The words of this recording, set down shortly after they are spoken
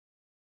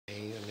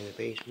Hey, I'm in the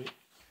basement.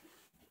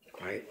 It's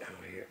quiet down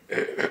here.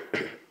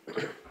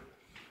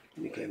 Let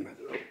me clear my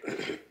throat.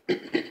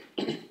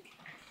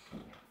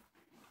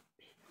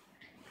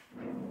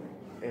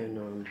 And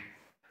I'm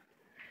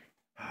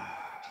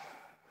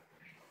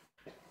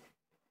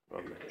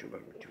not sure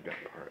about that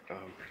part.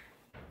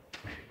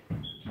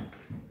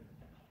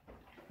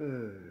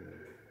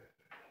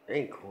 It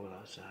ain't cold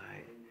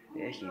outside.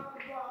 It's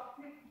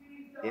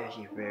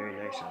actually very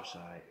nice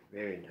outside.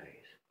 Very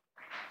nice.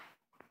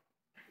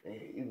 And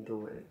even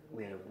though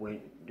we have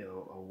winter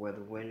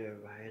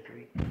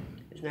advisory,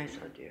 it's nice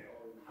out there.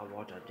 I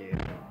walked out there.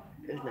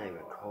 It's not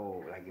even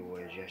cold like it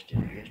was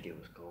yesterday. Yesterday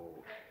was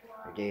cold.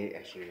 Today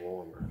actually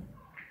warmer.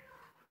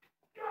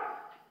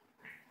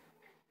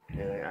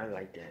 And I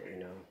like that, you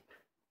know.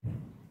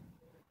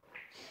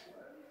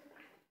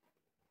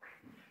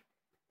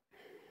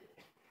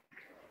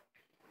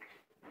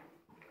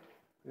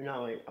 You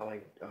know, I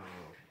like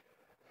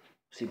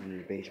sleeping in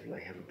the basement,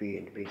 like having a bed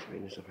in the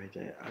basement and stuff like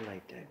that. I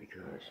like that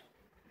because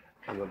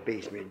I'm a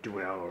basement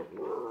dweller.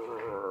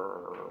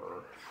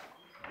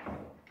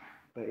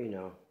 But you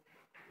know,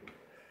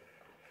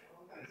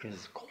 because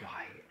it's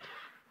quiet.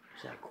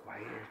 It's not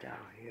quiet as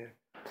down here,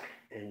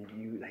 and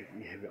you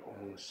have your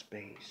own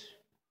space.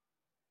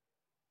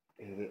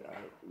 And you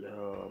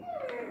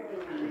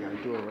got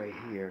a door right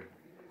here.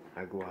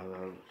 I go out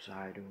the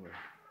side door.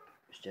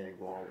 Instead of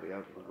go all the way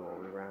up and go all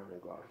the way around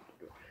and go out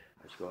the door.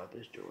 I just go out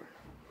this door.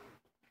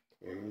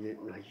 And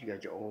you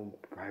got your own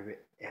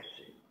private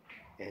exit.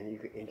 And you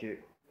can enter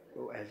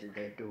or exit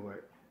that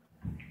door.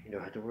 You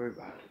don't have to worry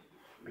about it.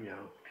 You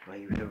know,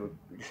 like you never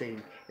say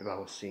if I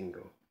was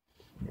single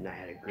and I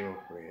had a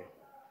girlfriend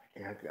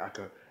and I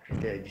could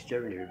instead of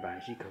disturbing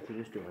everybody, she come to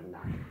this door and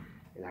knock.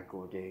 And I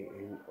go there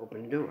and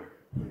open the door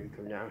and they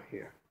come down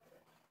here.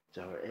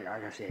 So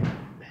like I said,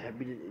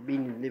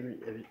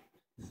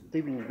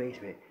 sleeping in the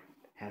basement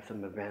has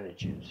some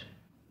advantages.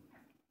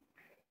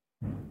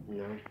 You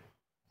know?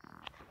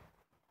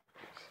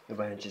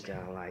 Advantages that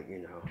I like, you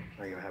know,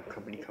 like I'll have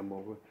company come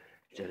over,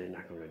 instead of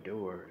knocking on the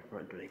door, the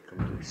front door, they come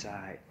to the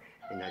side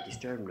and not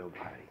disturb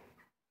nobody.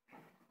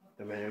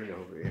 No matter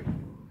if,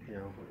 you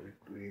know,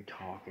 we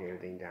talk and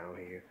everything down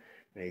here,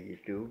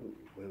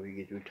 when we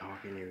get through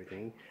talking and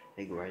everything,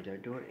 they go right to the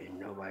door and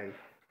nobody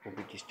will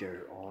be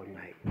disturbed all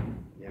night.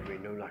 There'll be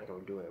no knock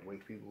on the door that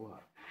wake people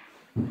up.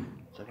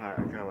 So I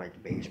kind of like the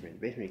basement.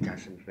 The basement got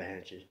some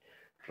advantages.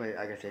 But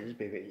like I said, this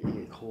basement, it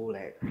get cold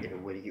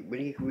when it get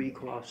really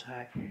cold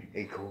outside, it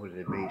get cold in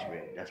the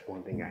basement. That's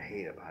one thing I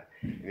hate about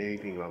it. It made me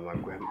think about my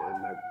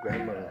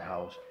grandmother's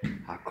house,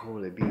 how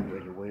cold it be in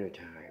the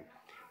wintertime.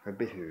 Her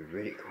basement was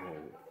really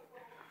cold.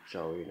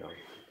 So, you know,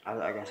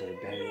 like I said,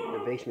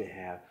 the basement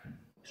have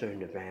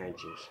certain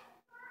advantages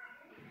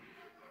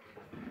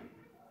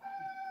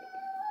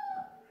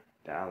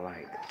that I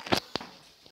like.